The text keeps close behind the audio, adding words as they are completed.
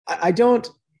I don't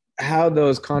have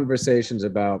those conversations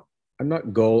about, I'm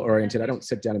not goal oriented. I don't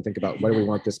sit down and think about what do we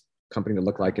want this company to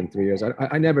look like in 3 years.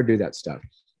 I never do that stuff.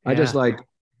 I just like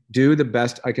do the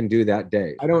best I can do that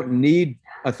day. I don't need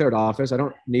a third office. I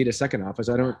don't need a second office.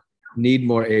 I don't need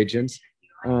more agents.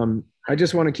 I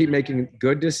just want to keep making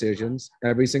good decisions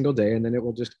every single day, and then it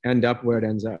will just end up where it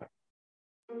ends up.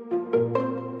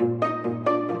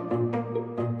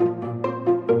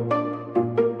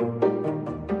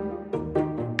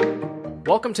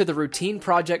 Welcome to the Routine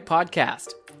Project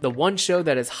Podcast, the one show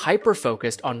that is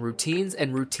hyper-focused on routines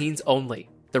and routines only.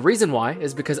 The reason why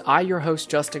is because I, your host,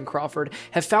 Justin Crawford,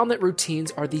 have found that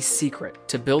routines are the secret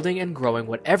to building and growing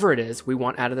whatever it is we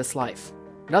want out of this life.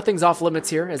 Nothing's off limits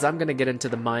here, as I'm going to get into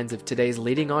the minds of today's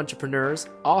leading entrepreneurs,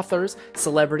 authors,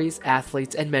 celebrities,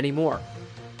 athletes, and many more.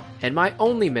 And my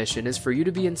only mission is for you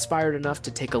to be inspired enough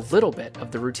to take a little bit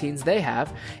of the routines they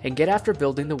have and get after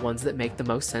building the ones that make the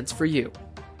most sense for you.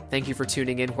 Thank you for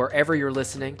tuning in wherever you're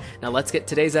listening. Now let's get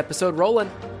today's episode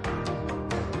rolling.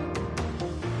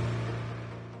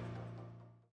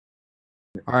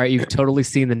 All right, you've totally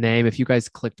seen the name. If you guys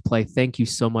clicked play, thank you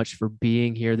so much for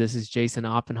being here. This is Jason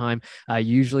Oppenheim. You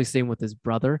usually see him with his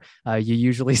brother. You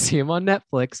usually see him on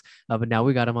Netflix, but now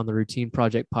we got him on the Routine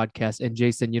Project podcast. And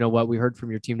Jason, you know what? We heard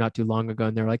from your team not too long ago,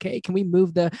 and they're like, hey, can we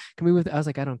move I was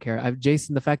like, I don't care.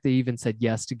 Jason, the fact that you even said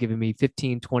yes to giving me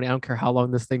 15, 20, I don't care how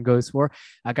long this thing goes for.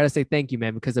 I got to say thank you,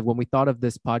 man, because when we thought of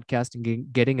this podcast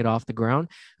and getting it off the ground,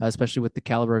 especially with the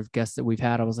caliber of guests that we've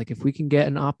had, I was like, if we can get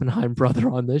an Oppenheim brother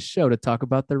on this show to talk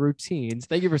about the routines.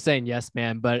 Thank you for saying yes,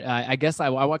 man. But I guess I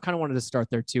kind of wanted to start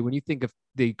there too. When you think of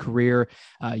the career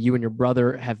you and your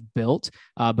brother have built,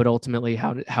 but ultimately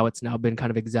how it's now been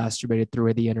kind of exacerbated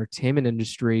through the entertainment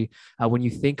industry, when you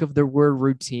think of the word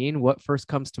routine, what first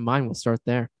comes to mind? We'll start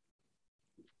there.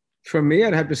 For me,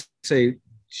 I'd have to say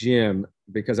gym,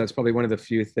 because that's probably one of the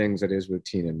few things that is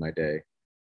routine in my day.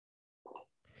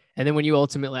 And then when you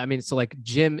ultimately, so like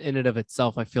gym in and of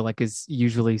itself, I feel like is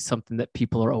usually something that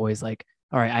people are always like,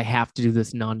 all right, I have to do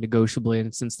this non-negotiably.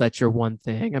 And since that's your one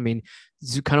thing,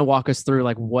 kind of walk us through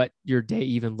like what your day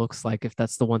even looks like if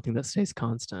that's the one thing that stays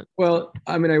constant. Well,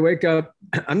 I wake up,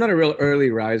 I'm not a real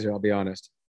early riser, I'll be honest.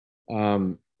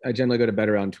 I generally go to bed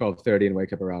around 12:30 and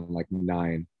wake up around like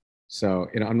 9. So,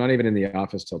 I'm not even in the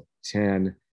office till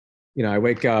 10. I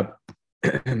wake up,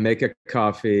 make a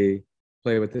coffee,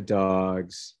 play with the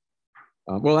dogs.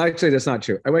 Well, actually, that's not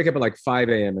true. I wake up at like 5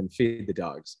 a.m. and feed the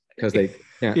dogs because they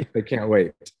can't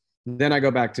wait. Then I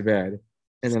go back to bed,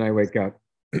 and then I wake up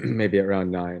maybe around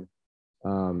 9,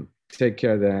 take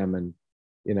care of them, and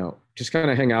just kind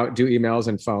of hang out, do emails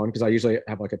and phone, because I usually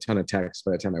have like a ton of texts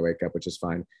by the time I wake up, which is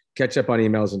fine. Catch up on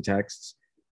emails and texts,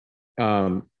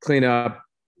 clean up.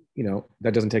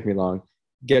 That doesn't take me long.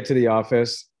 Get to the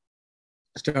office,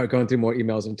 start going through more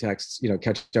emails and texts.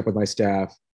 Catch up with my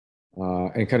staff.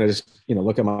 And kind of just,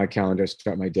 look at my calendar,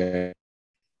 start my day,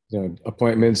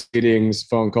 appointments, meetings,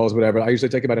 phone calls, whatever. I usually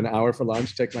take about an hour for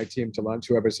lunch, take my team to lunch,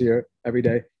 whoever's here every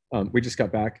day. We just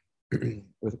got back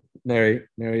with Mary.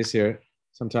 Mary's here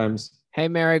sometimes. Hey,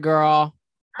 Mary girl.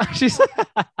 She's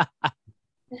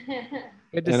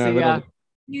good to see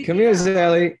you. Come here,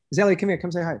 Zelly. Zelly, come here.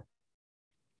 Come say hi.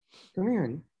 Come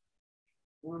here.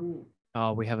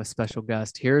 Oh, we have a special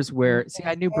guest. Here's where, see,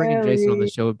 I knew bringing Jason on the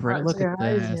show would bring, look at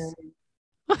this.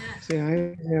 Say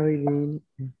hi, Zelly.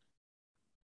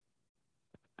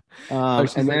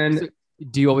 And then,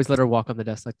 do you always let her walk on the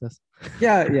desk like this?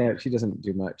 Yeah. She doesn't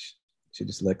do much. She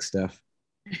just licks stuff.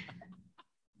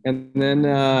 And then,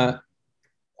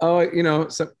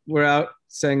 so we're out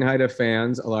saying hi to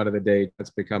fans a lot of the day. That's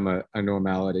become a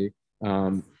normality.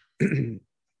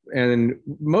 And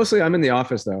mostly I'm in the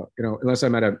office though, unless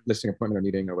I'm at a listing appointment or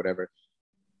meeting or whatever.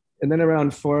 And then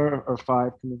around 4 or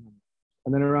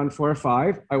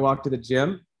 5, I walk to the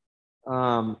gym,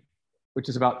 which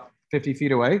is about 50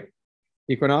 feet away,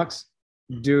 Equinox,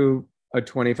 do a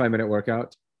 25-minute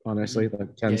workout, honestly,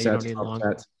 like 10 sets, 12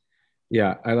 sets.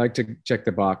 Yeah, I like to check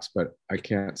the box, but I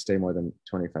can't stay more than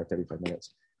 25, 35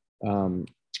 minutes.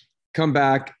 Come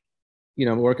back,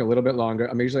 work a little bit longer.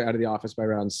 I'm usually out of the office by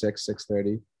around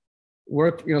 6:30.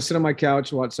 Work, sit on my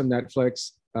couch, watch some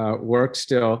Netflix, work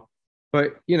still,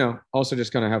 but, also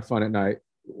just kind of have fun at night,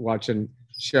 watching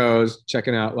shows,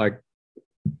 checking out like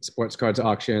sports cards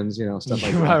auctions, stuff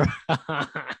like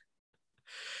that.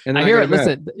 and then I I go hear to it.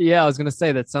 bed. Listen, yeah, I was gonna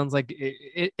say that sounds like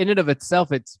in and of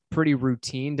itself, it's pretty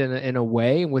routine in a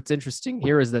way. And what's interesting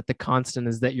here is that the constant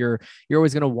is that you're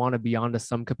always gonna want to be on to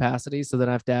some capacity. So then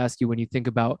I have to ask you, when you think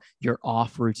about your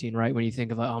off routine, right? When you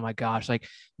think of like, oh my gosh, like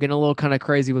getting a little kind of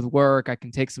crazy with work, I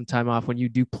can take some time off. When you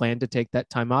do plan to take that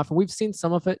time off, and we've seen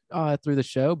some of it through the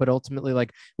show, but ultimately,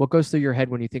 like, what goes through your head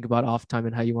when you think about off time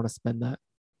and how you want to spend that?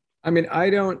 I mean, I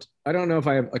don't know if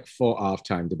I have like full off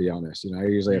time, to be honest. You know, I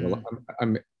usually have a lot, Mm,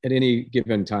 I'm at any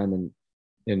given time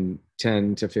in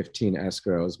 10 to 15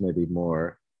 escrows, maybe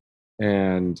more.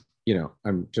 And, you know,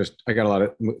 I got a lot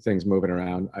of things moving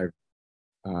around.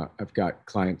 I've got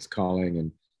clients calling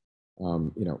and,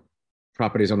 you know,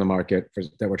 properties on the market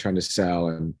that we're trying to sell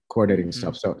and coordinating mhm.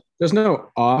 stuff. So there's no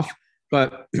off,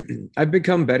 but I've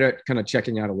become better at kind of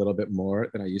checking out a little bit more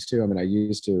than I used to. I mean, I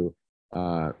used to,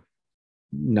 uh,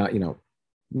 not, you know,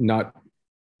 not,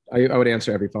 I would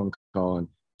answer every phone call, and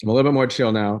I'm a little bit more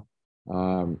chill now.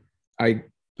 Um, I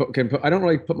I don't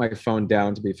really put my phone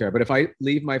down, to be fair, but if I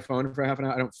leave my phone for half an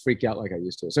hour, I don't freak out like I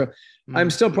used to. So I'm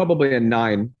Mm. still probably a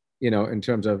 9, you know, in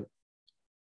terms of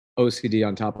OCD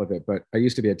on top of it, but I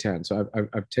used to be a 10. So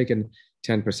I've taken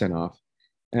 10% off.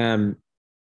 And,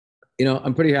 you know,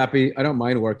 I'm pretty happy. I don't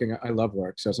mind working. I love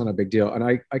work. So it's not a big deal. And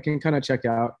I can kind of check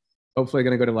out. Hopefully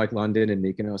going to go to like London and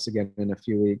Mykonos again in a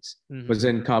few weeks. Hmm. Was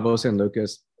in Cabo San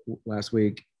Lucas last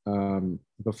week.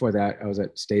 Before that, I was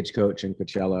at Stagecoach in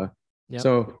Coachella. Yep.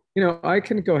 So, you know, I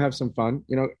can go have some fun.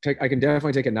 You know, I can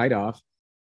definitely take a night off,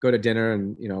 go to dinner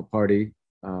and, you know, party.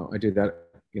 I do that,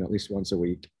 you know, at least once a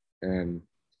week, and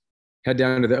head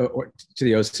down to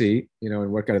the OC, you know,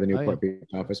 and work out of the Oh yeah. Newport Beach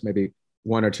office, maybe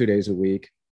 1 or 2 days a week.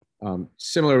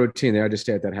 Similar routine there. I just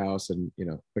stay at that house, and, you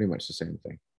know, pretty much the same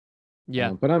thing.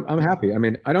 Yeah. But I'm happy. I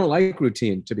mean, I don't like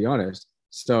routine, to be honest.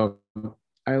 So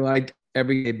I like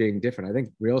every day being different. I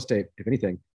think real estate, if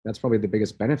anything, that's probably the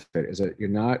biggest benefit, is that you're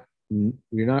not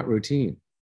routine.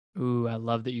 Ooh, I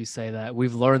love that you say that.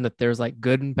 We've learned that there's like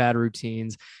good and bad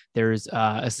routines. There's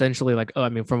essentially like, oh, I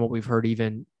mean, from what we've heard,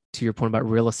 even to your point about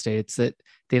real estate, it's that at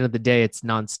the end of the day, it's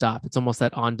nonstop. It's almost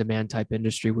that on-demand type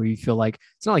industry where you feel like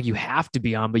it's not like you have to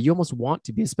be on, but you almost want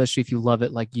to be, especially if you love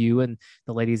it, like you and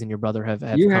the ladies and your brother have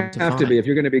You come to have to be, find. if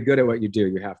you're going to be good at what you do,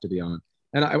 you have to be on.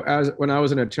 And when I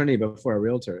was an attorney before a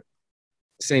realtor,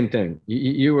 same thing.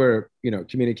 You were, you know,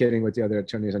 communicating with the other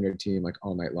attorneys on your team like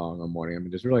all night long, all morning. I mean,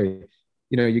 there's really,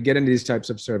 you know, you get into these types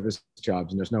of service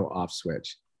jobs and there's no off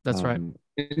switch. That's right.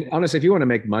 And honestly, if you want to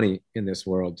make money in this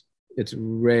world, it's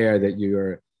rare that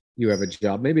you have a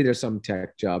job. Maybe there's some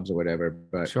tech jobs or whatever,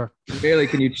 but Sure. rarely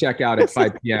can you check out at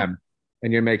 5 p.m.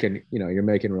 and you're making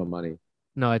real money.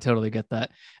 No, I totally get that.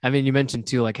 I mean, you mentioned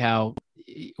too, like how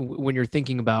when you're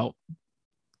thinking about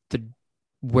the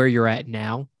where you're at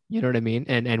now, you know what I mean?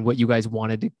 And what you guys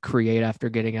wanted to create after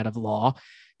getting out of law.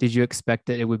 Did you expect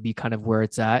that it would be kind of where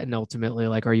it's at? And ultimately,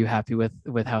 like, are you happy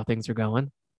with how things are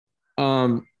going?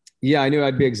 Um, yeah, I knew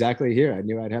I'd be exactly here. I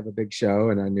knew I'd have a big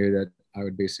show, and I knew that I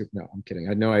would be super. No, I'm kidding. I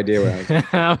had no idea where I was.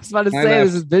 I was about to I say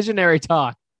this is left. visionary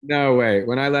talk. No way.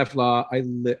 When I left law,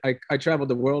 I traveled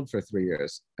the world for 3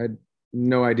 years. I had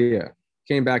no idea.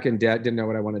 Came back in debt. Didn't know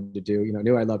what I wanted to do. You know,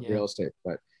 knew I loved Yeah. real estate,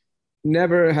 but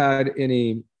never had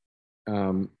any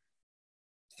um,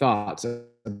 thoughts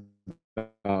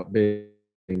about being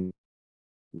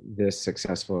this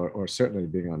successful, or certainly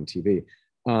being on TV.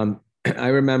 I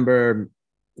remember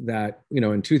that, you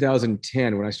know, in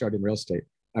 2010, when I started in real estate,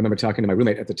 I remember talking to my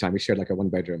roommate at the time. We shared like a 1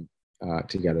 bedroom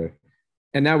together,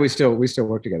 and now we still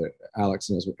work together. Alex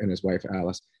and his wife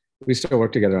Alice, we still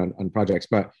work together on projects.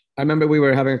 But I remember we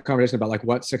were having a conversation about like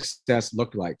what success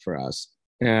looked like for us,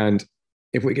 and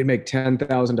if we could make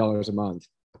 $10,000 a month,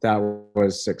 that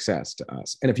was success to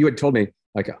us. And if you had told me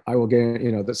like I will get,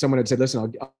 you know, that someone had said,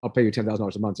 listen, I'll pay you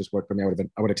 $10,000 a month, just work for me, I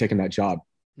would have taken that job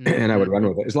and I would Mm-hmm. run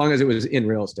with it as long as it was in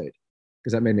real estate,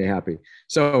 because that made me happy.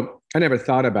 So I never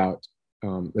thought about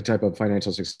the type of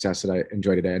financial success that I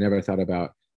enjoy today. I never thought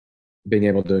about being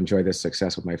able to enjoy this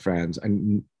success with my friends.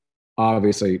 And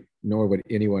obviously, nor would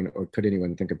anyone or could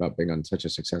anyone think about being on such a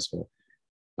successful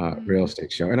real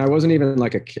estate show. And I wasn't even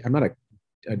like I'm not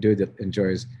a dude that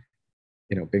enjoys,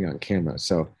 you know, being on camera.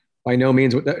 So by no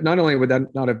means, not only would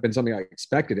that not have been something I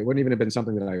expected, it wouldn't even have been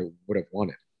something that I would have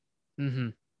wanted. Mm-hmm.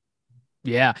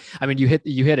 Yeah. I mean, you hit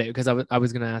it because I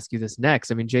was going to ask you this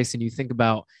next. I mean, Jason, you think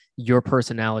about your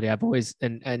personality. I've always,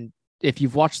 and if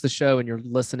you've watched the show and you're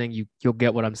listening, you'll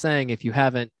get what I'm saying. If you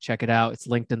haven't, check it out. It's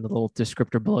linked in the little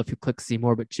descriptor below if you click see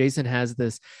more. But Jason has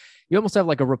this you almost have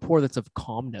like a rapport that's of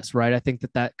calmness, right? I think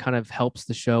that kind of helps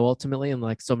the show ultimately in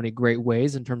like so many great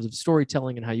ways in terms of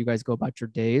storytelling and how you guys go about your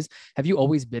days. Have you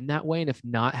always been that way? And if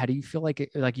not, how do you feel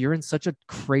like like you're in such a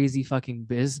crazy fucking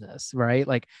business, right?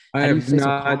 Like, I how do you have stay so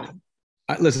not. calm?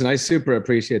 Listen, I super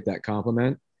appreciate that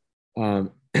compliment. I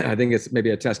think it's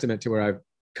maybe a testament to where I've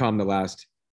come the last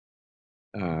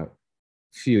uh,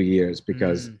 few years,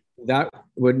 because Mm, that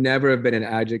would never have been an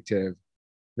adjective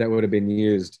that would have been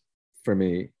used for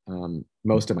me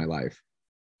most of my life.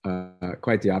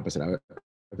 Quite the opposite. I was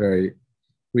very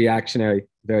reactionary,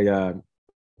 very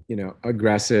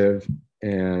aggressive,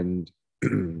 and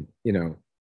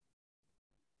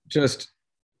just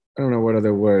I don't know what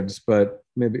other words, but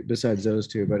maybe besides those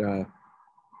two. But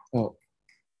oh,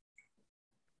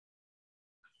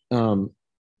 um,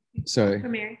 sorry.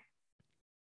 Come here.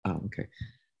 Oh, okay.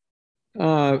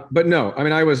 But no, I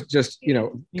mean, I was just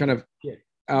kind of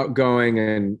outgoing,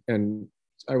 and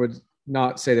I would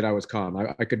not say that I was calm.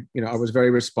 I could, I was very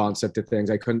responsive to things.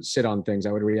 I couldn't sit on things.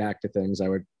 I would react to things. I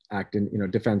would act in,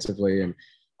 defensively, and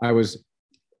I was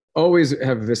always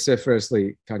have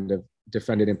vociferously kind of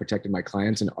defended and protected my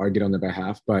clients and argued on their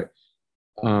behalf. But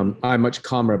I'm much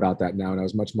calmer about that now, and I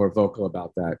was much more vocal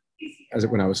about that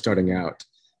when I was starting out.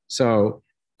 So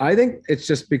I think it's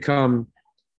just become,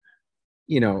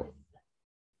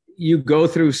 you go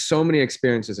through so many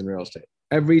experiences in real estate.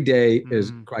 Every day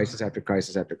is crisis after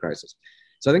crisis after crisis.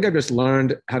 So I think I've just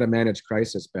learned how to manage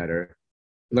crisis better,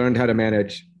 learned how to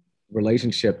manage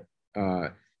relationship,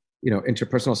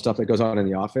 interpersonal stuff that goes on in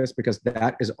the office, because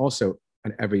that is also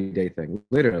an everyday thing,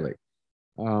 literally.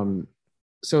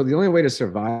 So the only way to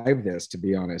survive this, to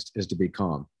be honest, is to be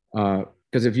calm.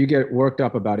 Because if you get worked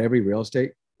up about every real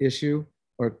estate issue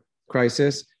or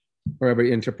crisis, or every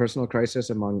interpersonal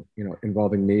crisis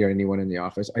involving me or anyone in the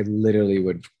office, I literally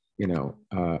would,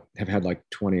 have had like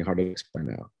 20 heartaches by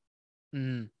now.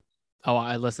 mm. Oh,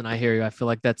 I listen, I hear you. I feel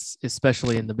like that's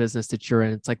especially in the business that you're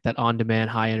in. It's like that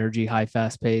on-demand, high energy, high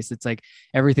fast pace. It's like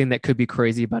everything that could be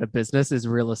crazy about a business is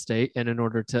real estate. And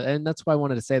and that's why I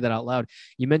wanted to say that out loud.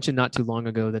 You mentioned not too long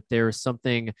ago that there is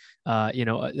something,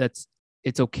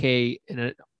 it's okay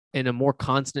in a more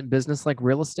constant business like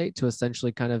real estate to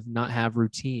essentially kind of not have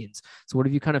routines. So what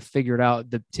have you kind of figured out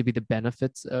to be the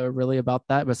benefits really about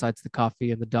that, besides the coffee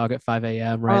and the dog at 5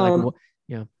 a.m., right? Like,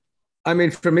 yeah. I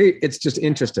mean, for me, it's just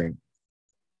interesting.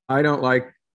 I don't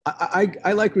like,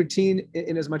 I like routine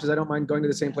in as much as I don't mind going to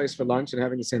the same place for lunch and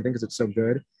having the same thing because it's so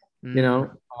good,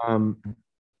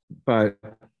 but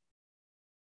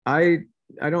I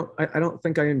don't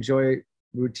think I enjoy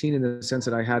routine in the sense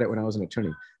that I had it when I was an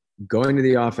attorney, going to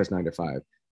the office 9 to 5,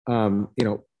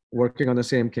 working on the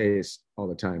same case all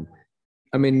the time.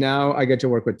 I mean, now I get to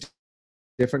work with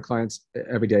different clients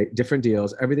every day, different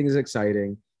deals. Everything is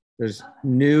exciting.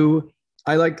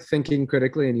 I like thinking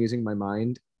critically and using my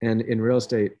mind. And in real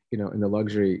estate, in the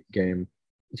luxury game,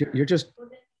 you're just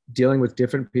dealing with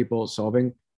different people,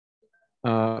 solving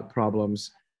problems.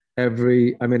 In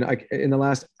the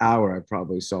last hour, I've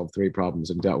probably solved 3 problems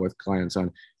and dealt with clients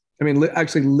on.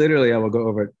 Actually, literally, I will go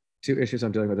over 2 issues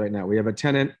I'm dealing with right now. We have a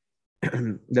tenant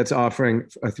that's offering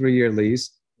a 3-year lease,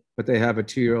 but they have a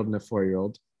 2-year-old and a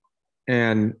 4-year-old.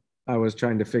 And I was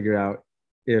trying to figure out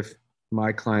if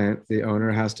my client, the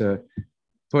owner, has to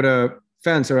put a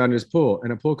fence around his pool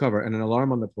and a pool cover and an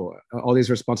alarm on the pool, all these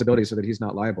responsibilities so that he's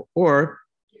not liable. Or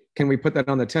can we put that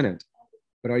on the tenant?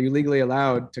 But are you legally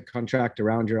allowed to contract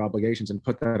around your obligations and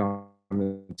put that on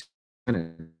the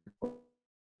tenant,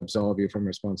 absolve you from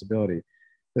responsibility?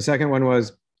 The second one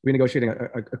was renegotiating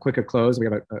a quicker close. We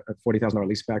have a $40,000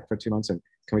 lease back for 2 months, and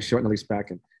can we shorten the lease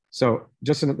back? And so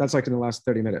that's like in the last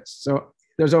 30 minutes. So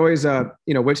there's always,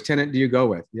 which tenant do you go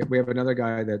with? We have another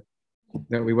guy that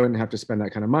we wouldn't have to spend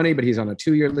that kind of money, but he's on a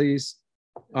 2-year lease.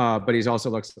 But he's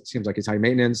also seems like he's high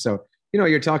maintenance. So,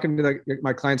 you're talking to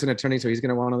my client's an attorney, so he's going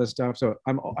to want all this stuff. So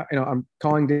I'm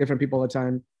calling different people all the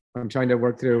time. I'm trying to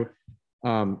work through,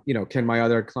 can my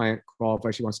other client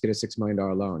qualify? She wants to get a $6 million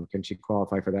loan. Can she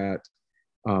qualify for that?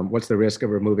 What's the risk of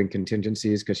removing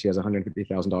contingencies? Because she has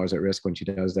 $150,000 at risk when she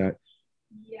does that.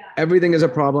 Yeah. Everything is a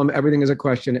problem. Everything is a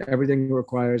question. Everything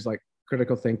requires like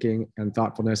critical thinking and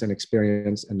thoughtfulness and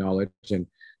experience and knowledge. And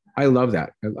I love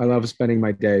that. I love spending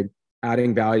my day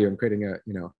adding value and creating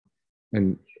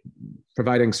and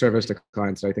providing service to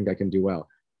clients that I think I can do well.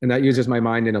 And that uses my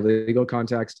mind in a legal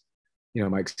context.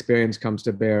 My experience comes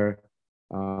to bear.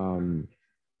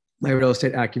 My real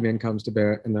estate acumen comes to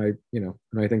bear. And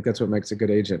I think that's what makes a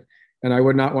good agent. And I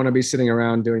would not want to be sitting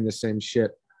around doing the same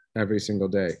shit every single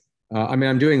day.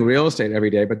 I'm doing real estate every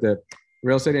day, but the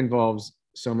real estate involves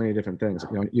so many different things.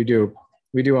 We do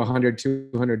 100,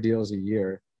 200 deals a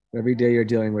year. Every day you're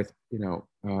dealing with,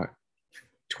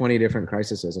 20 different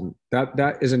crises. And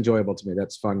that is enjoyable to me.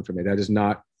 That's fun for me. That is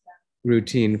not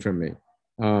routine for me.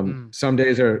 Some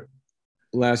days are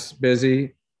less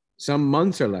busy. Some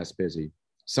months are less busy.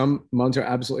 Some months are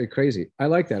absolutely crazy. I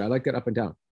like that. I like that up and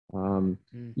down.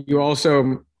 You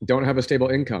also don't have a stable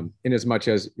income in as much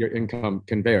as your income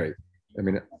can vary. I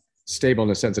mean, stable in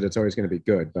the sense that it's always going to be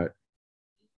good, but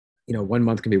one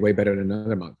month can be way better than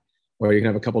another month, or you can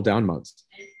have a couple down months.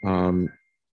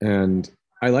 And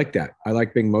I like that. I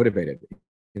like being motivated.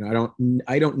 I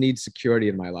don't need security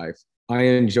in my life. I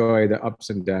enjoy the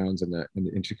ups and downs and the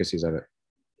intricacies of it.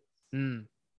 Mm.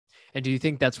 And do you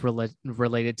think that's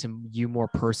related to you more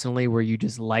personally, where you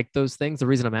just like those things? The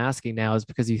reason I'm asking now is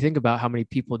because you think about how many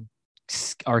people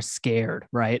are scared,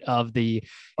 right, of the.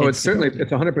 Oh, it's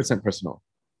 100% personal.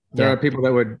 There are people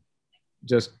that would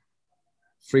just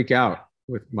freak out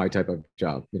with my type of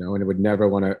job, and would never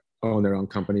want to own their own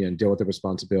company and deal with the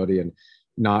responsibility and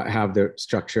not have the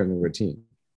structure and the routine.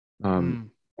 And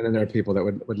then there are people that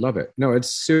would love it. No, it's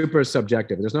super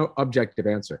subjective. There's no objective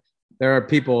answer. There are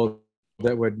people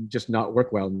that would just not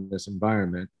work well in this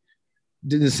environment.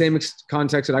 In the same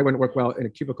context that I wouldn't work well in a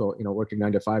cubicle, working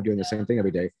 9 to 5, doing the same thing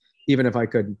every day, even if I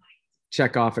could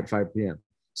check off at 5 p.m.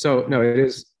 So no, it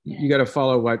is, you got to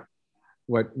follow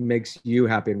what makes you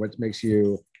happy and what makes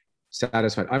you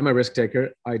satisfied. I'm a risk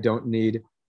taker. I don't need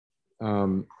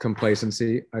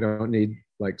complacency. I don't need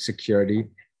like security.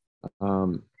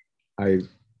 I'm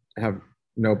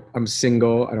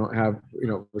single. I don't have,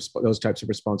 those types of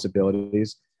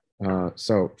responsibilities.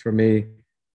 So for me,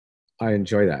 I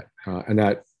enjoy that. And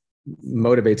that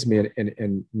motivates me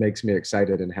and makes me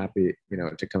excited and happy,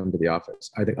 to come to the office.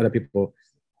 I think other people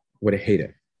would hate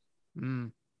it.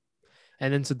 And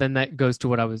then that goes to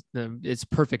what it's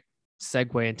perfect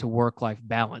segue into work-life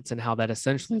balance and how that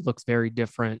essentially looks very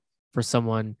different for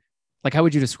someone. Like, how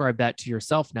would you describe that to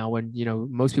yourself now when,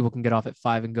 most people can get off at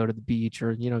 5 and go to the beach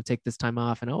or, take this time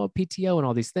off and, PTO and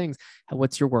all these things.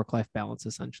 What's your work-life balance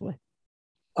essentially?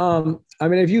 I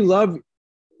mean, if you love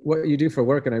what you do for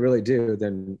work, and I really do,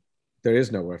 then there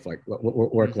is no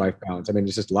work-life balance. I mean,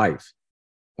 it's just life.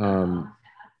 I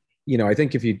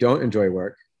think if you don't enjoy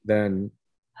work, then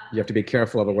you have to be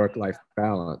careful of a work-life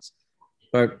balance.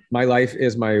 But my life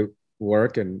is my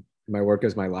work and my work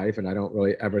is my life, and I don't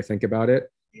really ever think about it.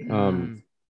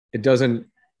 It doesn't,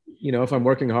 if I'm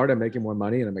working hard, I'm making more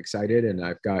money and I'm excited and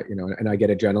I've got, and I get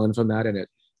adrenaline from that, and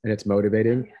it's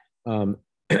motivating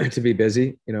to be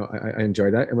busy. I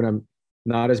enjoy that. And when I'm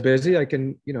not as busy, I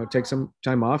can, take some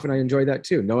time off, and I enjoy that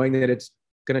too, knowing that it's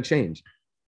going to change.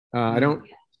 I don't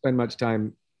spend much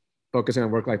time focusing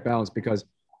on work-life balance because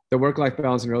the work-life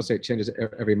balance in real estate changes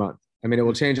every month. I mean, it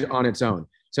will change on its own.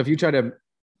 So if you try to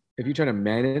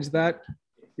manage that,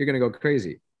 you're going to go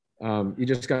crazy. You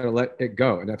just got to let it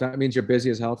go. And if that means you're busy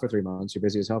as hell for 3 months, you're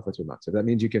busy as hell for 3 months. If that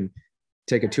means you can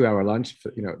take a 2-hour lunch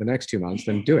for, the next 2 months,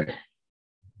 then do it.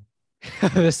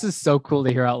 This is so cool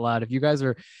to hear out loud. If you guys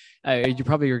are, you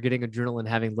probably are getting adrenaline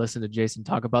having listened to Jason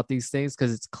talk about these things,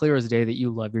 because it's clear as day that you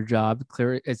love your job.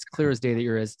 It's clear as day that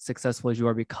you're as successful as you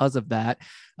are because of that.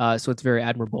 So it's very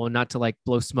admirable, and not to like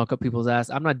blow smoke up people's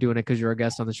ass. I'm not doing it because you're a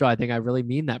guest on the show. I think I really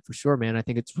mean that for sure, man. I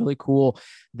think it's really cool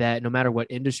that no matter what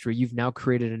industry, you've now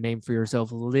created a name for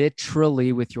yourself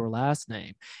literally with your last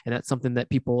name. And that's something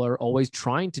that people are always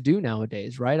trying to do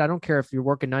nowadays, right? I don't care if you're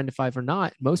working 9 to 5 or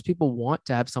not. Most people want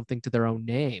to have something to their own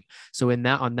name. So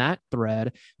on that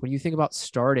thread, when you think about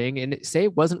starting, and say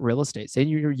it wasn't real estate, say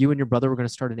you and your brother were going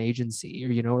to start an agency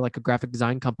or, like a graphic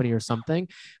design company or something,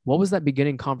 what was that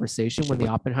beginning conversation when the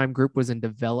Oppenheim group was in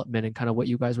development and kind of what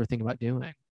you guys were thinking about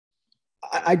doing?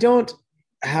 I don't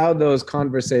have those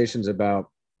conversations about,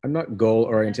 I'm not goal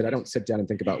oriented. I don't sit down and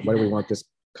think about what do we want this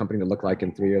company to look like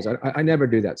in 3 years. I never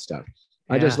do that stuff.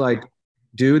 I just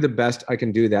do the best I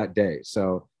can do that day.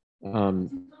 So,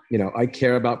 I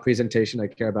care about presentation. I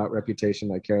care about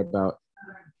reputation. I care about,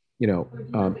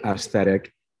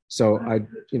 aesthetic. So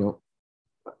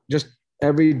just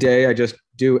every day I just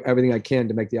do everything I can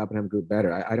to make the Oppenheim group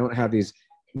better. I don't have these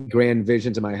grand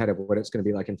visions in my head of what it's going to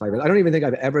be like in 5 years. I don't even think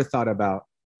I've ever thought about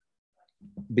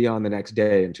beyond the next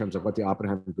day in terms of what the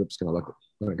Oppenheim group's going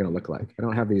to look like. I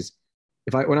don't have these.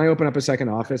 When I open up a second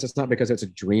office, it's not because it's a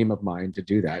dream of mine to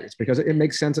do that. It's because it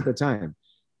makes sense at the time.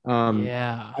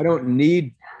 I don't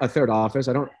need a third office.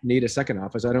 I don't need a second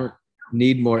office. I don't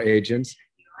need more agents.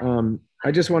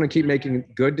 I just want to keep making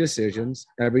good decisions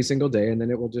every single day, and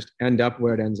then it will just end up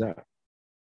where it ends up.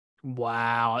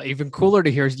 Wow. Even cooler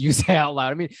to hear you say out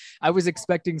loud. I mean, I was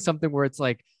expecting something where it's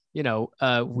like, we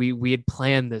had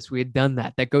planned this, we had done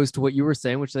that. That goes to what you were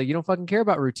saying, which is like, you don't fucking care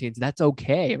about routines. That's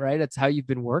okay, right? That's how you've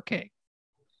been working.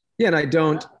 Yeah,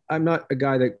 and I'm not a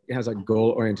guy that has like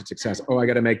goal-oriented success. Oh, I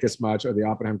got to make this much, or the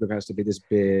Oppenheim group has to be this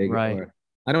big, Right. or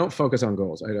I don't focus on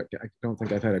goals. I don't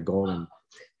think I've had a goal in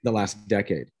the last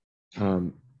decade.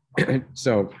 Um,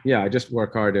 so yeah, I just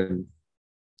work hard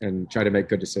and try to make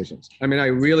good decisions. I mean, I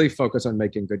really focus on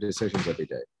making good decisions every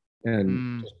day, and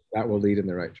Mm. that will lead in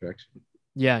the right direction.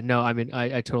 Yeah, no, I mean,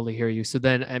 I totally hear you. So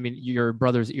then, I mean, your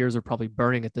brother's ears are probably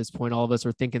burning at this point. All of us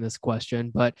are thinking this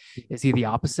question, but is he the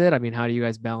opposite? I mean, how do you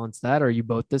guys balance that? Are you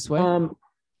both this way? Um,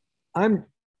 I'm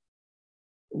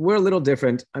we're a little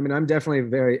different. I mean, I'm definitely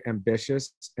very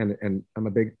ambitious, and I'm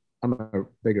a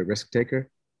bigger risk taker.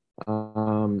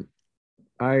 Um,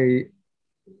 I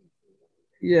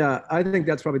Yeah, I think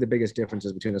that's probably the biggest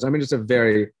differences between us. I'm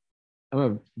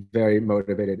a very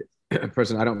motivated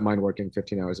person. I don't mind working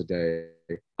 15 hours a day.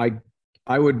 I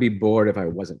I would be bored if I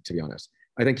wasn't, to be honest.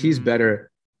 I think he's Mm,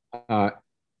 better uh,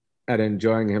 at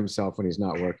enjoying himself when he's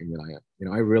not working than I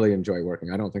am. I really enjoy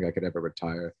working. I don't think I could ever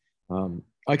retire.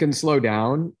 I can slow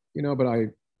down, but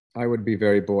I would be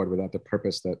very bored without the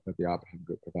purpose that the Oppenheim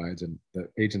Group provides and the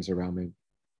agents around me,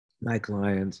 my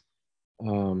clients.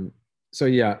 Um, so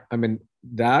yeah, I mean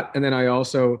that, and then I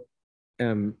also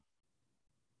am.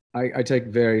 I take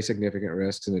very significant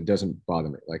risks, and it doesn't bother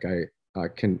me. Like I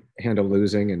can handle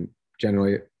losing, and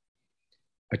generally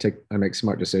I make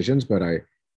smart decisions, but I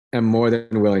am more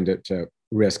than willing to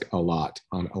risk a lot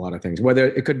on a lot of things. Whether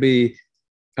it could be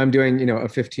I'm doing a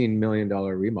 $15 million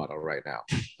remodel right now.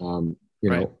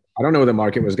 right. I don't know where the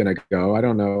market was going to go. I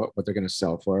don't know what they're going to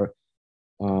sell for,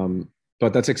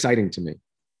 but that's exciting to me.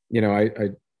 I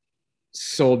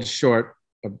sold short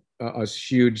a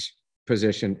huge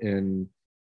position in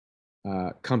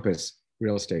Compass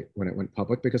real estate when it went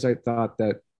public because I thought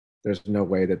that there's no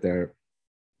way that there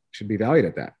should be valued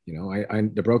at that.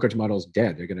 The brokerage model is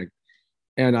dead.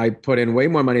 And I put in way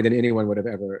more money than anyone would have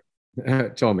ever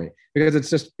told me because it's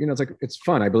just, it's like, it's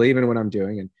fun. I believe in what I'm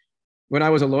doing. And when I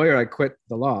was a lawyer, I quit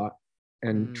the law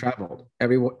and Mm, traveled.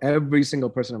 Every single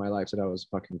person in my life said I was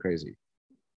fucking crazy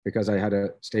because I had a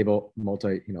stable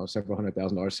several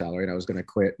 $100,000 salary and I was going to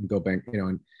quit and go bank,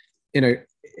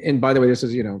 and by the way, this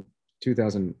is,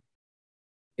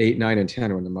 2008, 9, and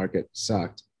 10 when the market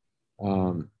sucked.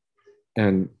 Um,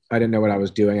 and I didn't know what I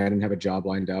was doing. I didn't have a job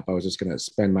lined up. I was just going to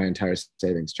spend my entire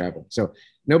savings traveling. So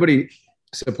nobody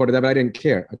supported that, but I didn't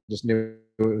care. I just knew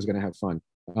it was going to have fun.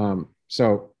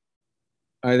 So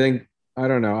I think, I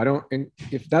don't know. I don't, and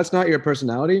if that's not your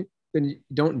personality, then you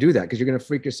don't do that because you're going to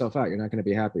freak yourself out. You're not going to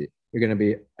be happy. You're going to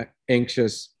be an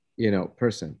anxious,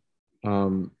 person.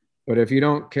 But if you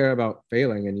don't care about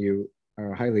failing and you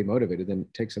are highly motivated, then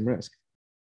take some risk.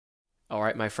 All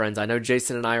right, my friends, I know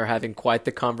Jason and I are having quite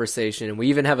the conversation, and we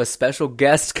even have a special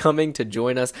guest coming to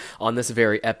join us on this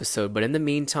very episode. But in the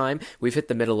meantime, we've hit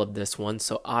the middle of this one,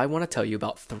 so I want to tell you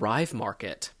about Thrive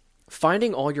Market.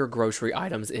 Finding all your grocery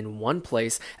items in one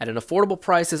place at an affordable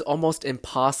price is almost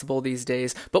impossible these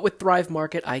days, but with Thrive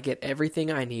Market, I get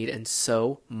everything I need and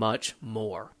so much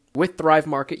more. With Thrive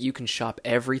Market, you can shop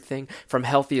everything from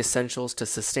healthy essentials to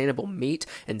sustainable meat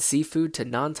and seafood to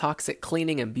non-toxic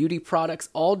cleaning and beauty products,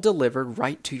 all delivered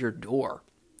right to your door.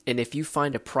 And if you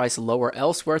find a price lower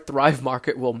elsewhere, Thrive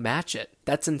Market will match it.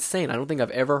 That's insane. I don't think I've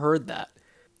ever heard that.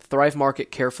 Thrive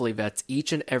Market carefully vets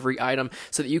each and every item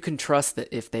so that you can trust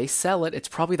that if they sell it, it's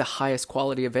probably the highest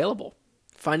quality available.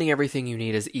 Finding everything you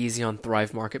need is easy on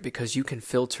Thrive Market because you can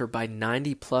filter by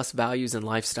 90 plus values and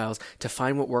lifestyles to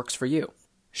find what works for you.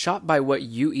 Shop by what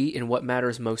you eat and what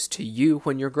matters most to you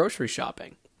when you're grocery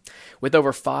shopping. With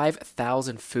over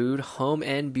 5,000 food, home,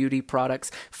 and beauty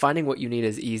products, finding what you need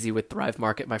is easy with Thrive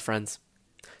Market, my friends.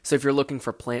 So if you're looking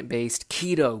for plant-based,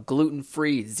 keto,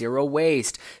 gluten-free, zero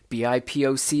waste,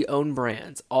 BIPOC own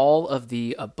brands, all of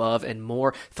the above and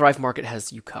more, Thrive Market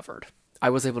has you covered. I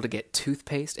was able to get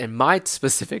toothpaste, and my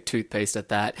specific toothpaste at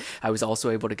that. I was also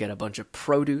able to get a bunch of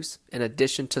produce, in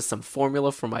addition to some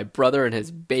formula for my brother and his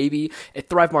baby.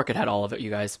 Thrive Market had all of it, you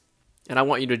guys. And I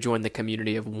want you to join the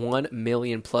community of 1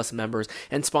 million plus members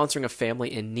and sponsoring a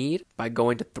family in need by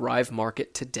going to Thrive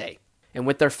Market today. And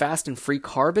with their fast and free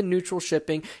carbon neutral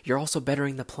shipping, you're also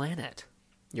bettering the planet.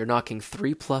 You're knocking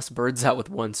 3 plus birds out with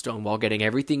one stone while getting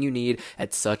everything you need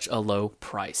at such a low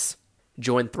price.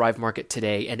 Join Thrive Market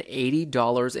today and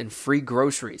 $80 in free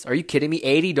groceries. Are you kidding me?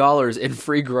 $80 in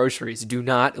free groceries. Do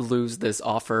not lose this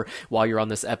offer while you're on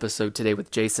this episode today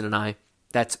with Jason and I.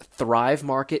 That's Thrive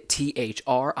Market,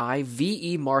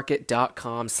 THRIVE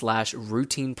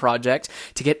market.com/routine project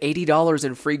to get $80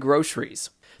 in free groceries.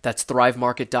 That's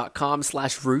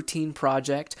thrivemarket.com/routine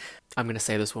project. I'm going to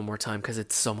say this one more time because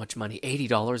it's so much money.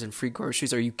 $80 in free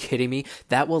groceries. Are you kidding me?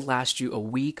 That will last you a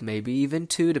week, maybe even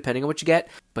 2, depending on what you get,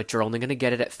 but you're only going to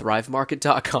get it at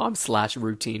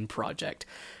thrivemarket.com/routine project.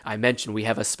 I mentioned we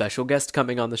have a special guest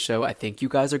coming on the show. I think you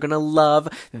guys are going to love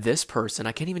this person.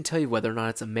 I can't even tell you whether or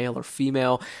not it's a male or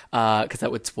female because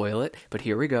that would spoil it. But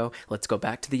here we go. Let's go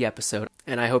back to the episode.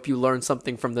 And I hope you learned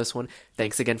something from this one.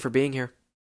 Thanks again for being here.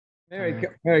 Mary,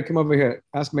 Mary, come over here.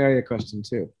 Ask Mary a question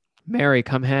too. Mary,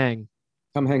 come hang.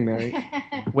 Come hang, Mary.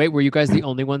 Wait, were you guys the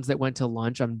only ones that went to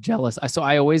lunch? I'm jealous. So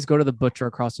I always go to the butcher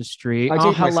across the street.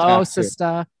 Oh, hello,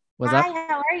 sister. What's up? Hi,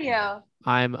 how are you?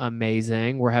 I'm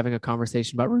amazing. We're having a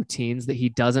conversation about routines that he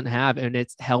doesn't have, and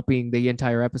it's helping the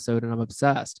entire episode, and I'm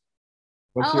obsessed.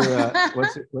 What's your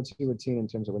routine in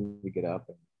terms of when you get up?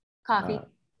 Coffee.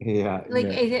 Yeah. Like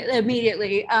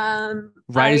immediately.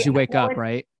 Right as you wake up,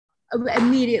 right?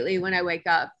 Immediately when I wake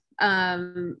up.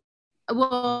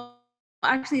 Well,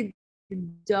 actually,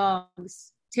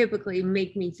 dogs typically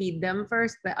make me feed them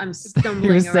first, but I'm stumbling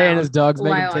He was saying his dogs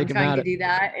make him while take I'm him trying out. to do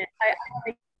that. And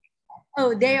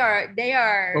they are.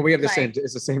 Well, we have the like, same.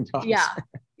 It's the same dogs. Yeah,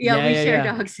 we share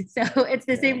dogs, so it's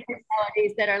the same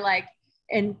personalities that are like,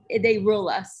 and they rule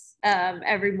us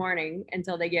every morning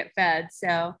until they get fed.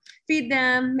 So feed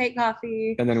them, make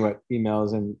coffee, and then what?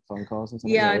 Emails and phone calls and stuff.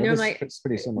 Yeah, normally it's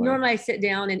pretty similar. Normally I sit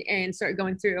down and start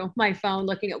going through my phone,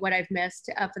 looking at what I've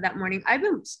missed for that morning. I'm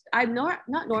not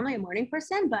normally a morning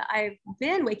person, but I've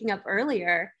been waking up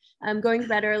earlier. Going to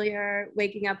bed earlier,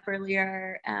 waking up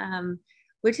earlier,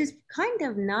 which is kind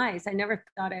of nice. I never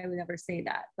thought I would ever say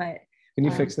that, but can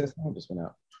you fix this? I just went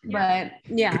out. But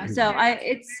yeah, so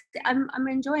I'm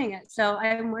enjoying it. So I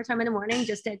have more time in the morning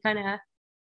just to kind of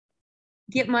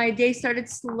get my day started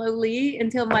slowly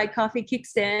until my coffee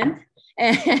kicks in,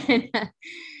 and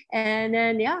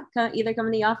then either come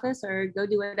in the office or go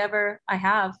do whatever I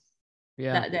have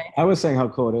that day. I was saying how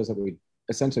cool it is that we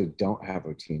essentially don't have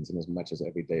routines, and as much as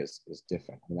every day is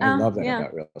different. I mean, I love that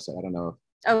about real estate. I don't know.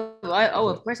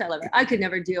 Of course I love it. I could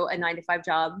never do a 9-to-5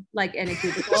 job like in a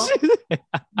cubicle.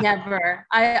 Never.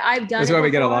 I've done. That's it why before. we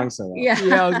get along so well.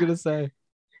 Yeah, I was gonna say.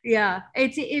 Yeah, but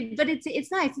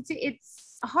it's nice.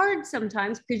 It's hard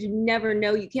sometimes because you never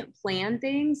know. You can't plan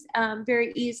things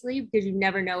very easily because you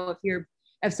never know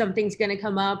if something's going to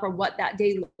come up or what that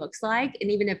day looks like. And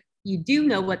even if you do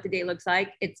know what the day looks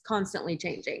like, it's constantly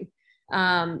changing.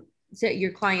 So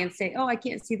your clients say, "Oh, I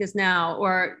can't see this now,"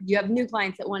 or you have new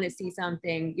clients that want to see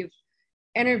something. You have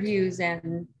interviews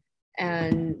and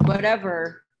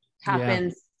whatever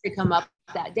happens to come up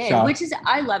that day, which is,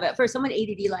 I love it. For someone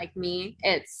ADD like me,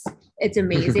 it's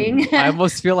amazing. I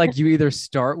almost feel like you either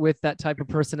start with that type of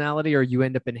personality or you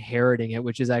end up inheriting it,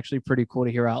 which is actually pretty cool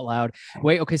to hear out loud.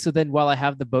 Wait, okay. So then while I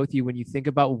have the both of you, when you think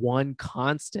about one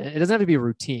constant, it doesn't have to be a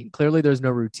routine. Clearly there's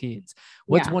no routines.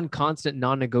 What's one constant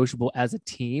non-negotiable as a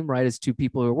team, right? As two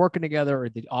people who are working together or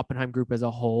the Oppenheim group as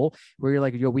a whole, where you're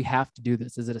like, yo, we have to do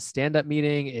this. Is it a stand-up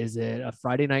meeting? Is it a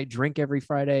Friday night drink every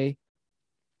Friday?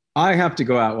 I have to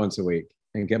go out once a week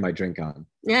and get my drink on.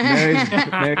 Mary's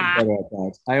I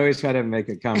always try to make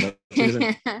it come, but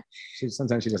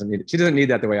sometimes she doesn't need it. She doesn't need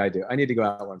that the way I do. I need to go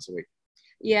out once a week.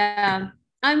 Yeah.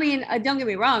 I mean, don't get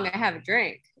me wrong. I have a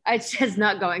drink. It's just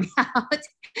not going out.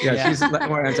 Yeah, she's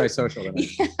more antisocial than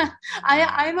I am.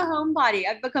 I'm a homebody.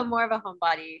 I've become more of a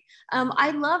homebody.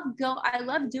 I love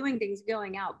doing things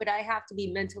going out, but I have to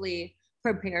be mentally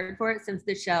prepared for it since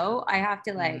the show. I have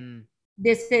to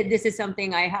this is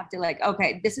something I have to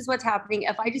okay, this is what's happening.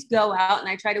 If I just go out and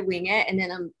I try to wing it and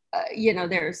then I'm,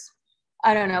 there's,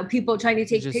 I don't know, people trying to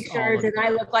take pictures and I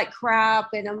look like crap.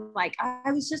 And I'm like,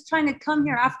 I was just trying to come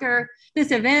here after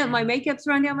this event. My makeup's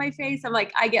run down my face. I'm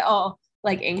like, I get all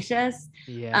anxious.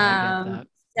 Yeah. I get that.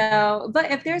 So,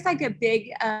 but if there's a big,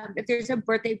 if there's a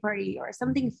birthday party or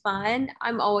something fun,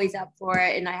 I'm always up for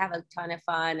it. And I have a ton of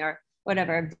fun or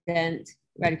whatever event,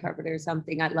 red carpet or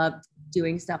something. I love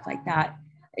doing stuff like that.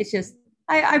 It's just,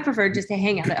 I prefer just to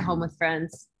hang out at home with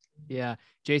friends. Yeah.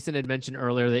 Jason had mentioned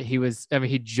earlier that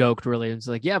he joked really. And was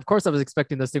like, yeah, of course I was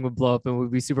expecting this thing would blow up and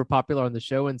would be super popular on the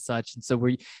show and such. And so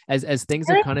as things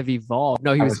have kind of evolved.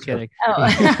 No, he was kidding.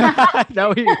 Oh.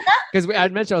 No, because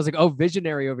I'd mentioned, I was like, oh,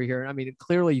 visionary over here. I mean,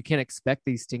 clearly you can't expect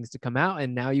these things to come out.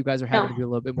 And now you guys are having to be a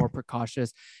little bit more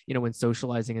precautious, when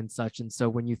socializing and such. And so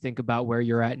when you think about where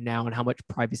you're at now and how much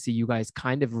privacy you guys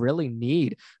kind of really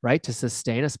need, right, to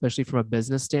sustain, especially from a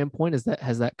business standpoint,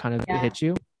 has that kind of hit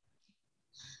you?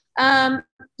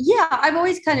 Yeah, I've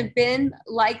always kind of been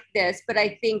like this, but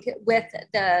I think with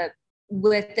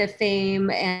the fame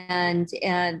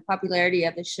and popularity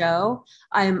of the show,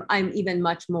 I'm even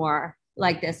much more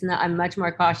like this, and I'm much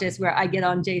more cautious, where I get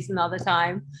on Jason all the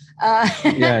time.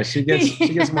 Yeah, she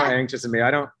gets more anxious than me.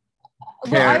 I don't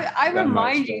care. Well, I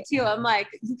remind you too. I'm like,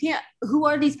 you can't. Who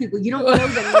are these people? You don't know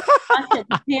them.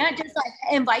 You can't just like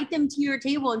invite them to your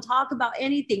table and talk about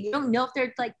anything. You don't know if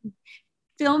they're like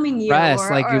filming you. Press,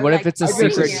 or what like, if it's a I just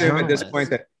secret assume at this journalist? point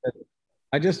that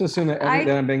I just assume that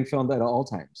I'm being filmed at all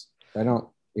times. I don't,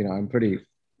 I'm pretty.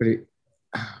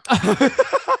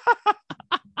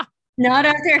 Not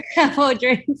after a couple of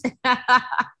drinks.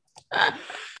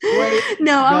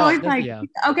 No, I'm always like,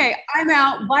 okay, I'm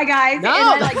out. Bye, guys. No. And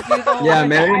I like do the Yeah,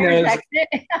 Mary knows.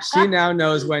 it. She now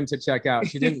knows when to check out.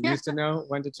 She didn't used to know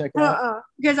when to check out.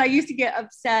 Because I used to get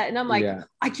upset, and I'm like,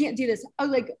 I can't do this. I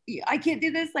was like, I can't do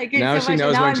this. Like, now so she much.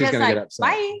 knows Now when I'm she's just gonna like, get upset.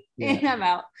 bye, and I'm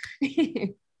out.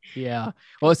 Yeah.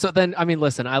 Well, so then, I mean,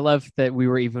 listen, I love that we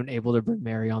were even able to bring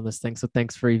Mary on this thing. So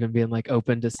thanks for even being like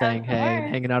open to saying, hey, and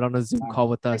hanging out on a Zoom call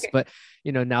with us. Okay. But,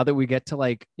 now that we get to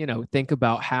like, think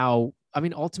about how, I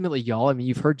mean, ultimately, y'all, I mean,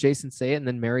 you've heard Jason say it and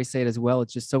then Mary say it as well.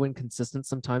 It's just so inconsistent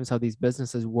sometimes how these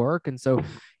businesses work. And so,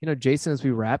 Jason, as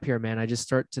we wrap here, man, I just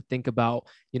start to think about,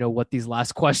 what these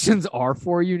last questions are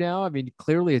for you now. I mean,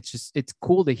 clearly it's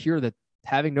cool to hear that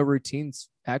having no routines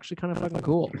actually kind of fucking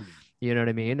cool. You know what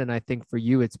I mean? And I think for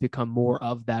you, it's become more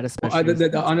of that, especially.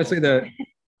 Honestly,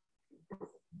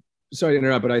 sorry to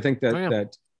interrupt, but I think that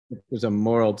that there's a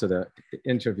moral to the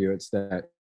interview. It's that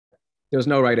there's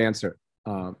no right answer.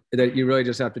 That you really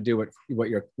just have to do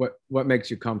what makes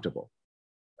you comfortable.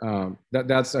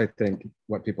 That's I think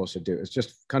what people should do is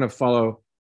just kind of follow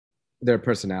their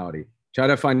personality. Try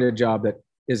to find a job that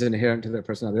is inherent to their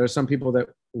personality. There are some people that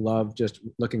love just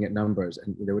looking at numbers,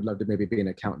 and they would love to maybe be an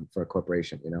accountant for a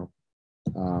corporation.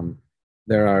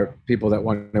 There are people that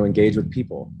want to engage with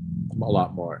people a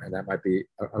lot more, and that might be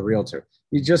a realtor.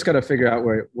 You just got to figure out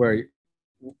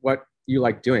what you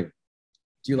like doing.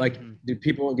 Do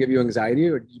people give you anxiety,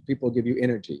 or do people give you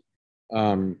energy?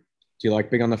 Do you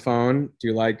like being on the phone? Do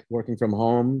you like working from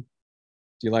home?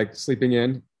 Do you like sleeping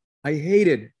in? I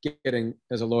hated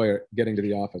as a lawyer, getting to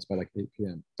the office by like 8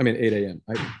 a.m.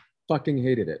 I fucking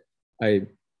hated it. I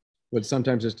would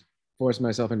sometimes just force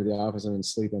myself into the office and then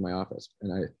sleep in my office.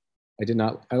 And I did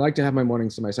not, I like to have my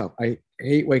mornings to myself. I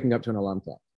hate waking up to an alarm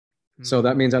clock. So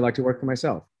that means I like to work for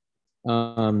myself.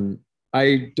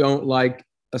 I don't like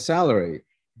a salary,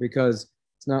 because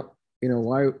it's not,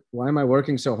 why am I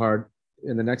working so hard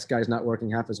and the next guy's not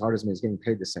working half as hard as me, is getting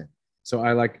paid the same. So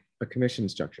I like a commission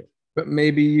structure. But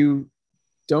maybe you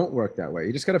don't work that way.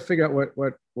 You just got to figure out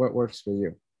what works for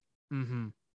you. Mm-hmm.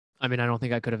 I mean, I don't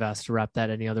think I could have asked to wrap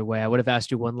that any other way. I would have asked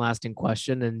you one lasting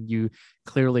question, and you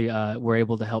clearly were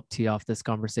able to help tee off this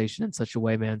conversation in such a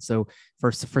way, man. So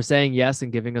for saying yes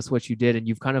and giving us what you did, and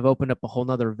you've kind of opened up a whole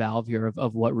nother valve here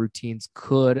of what routines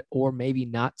could, or maybe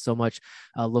not so much,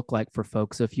 look like for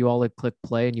folks. So if you all had clicked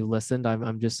play and you listened,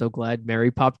 I'm just so glad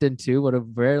Mary popped in too. What a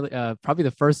very, probably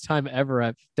the first time ever.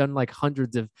 I've done like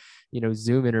hundreds of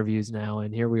Zoom interviews now,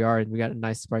 and here we are, and we got a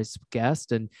nice surprise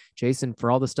guest. And Jason, for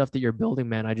all the stuff that you're building,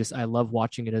 man, I love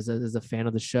watching it as a fan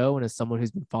of the show, and as someone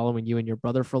who's been following you and your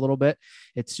brother for a little bit.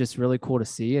 It's just really cool to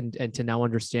see and to now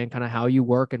understand kind of how you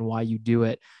work and why you do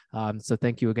it. So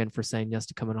thank you again for saying yes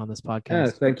to coming on this podcast. Yeah,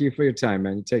 thank you for your time,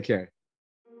 man. You take care.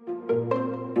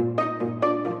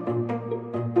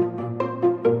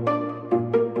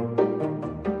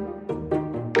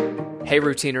 Hey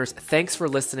Routiners, thanks for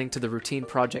listening to the Routine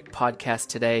Project podcast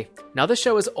today. Now the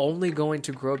show is only going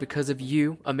to grow because of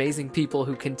you, amazing people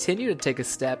who continue to take a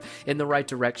step in the right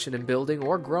direction in building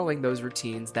or growing those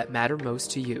routines that matter most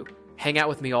to you. Hang out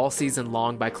with me all season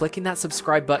long by clicking that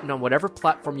subscribe button on whatever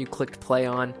platform you clicked play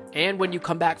on. And when you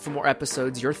come back for more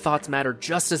episodes, your thoughts matter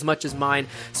just as much as mine.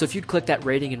 So if you'd click that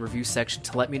rating and review section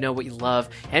to let me know what you love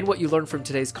and what you learned from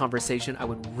today's conversation, I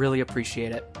would really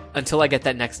appreciate it. Until I get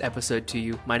that next episode to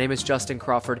you, my name is Justin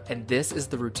Crawford, and this is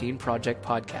the Routine Project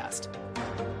Podcast.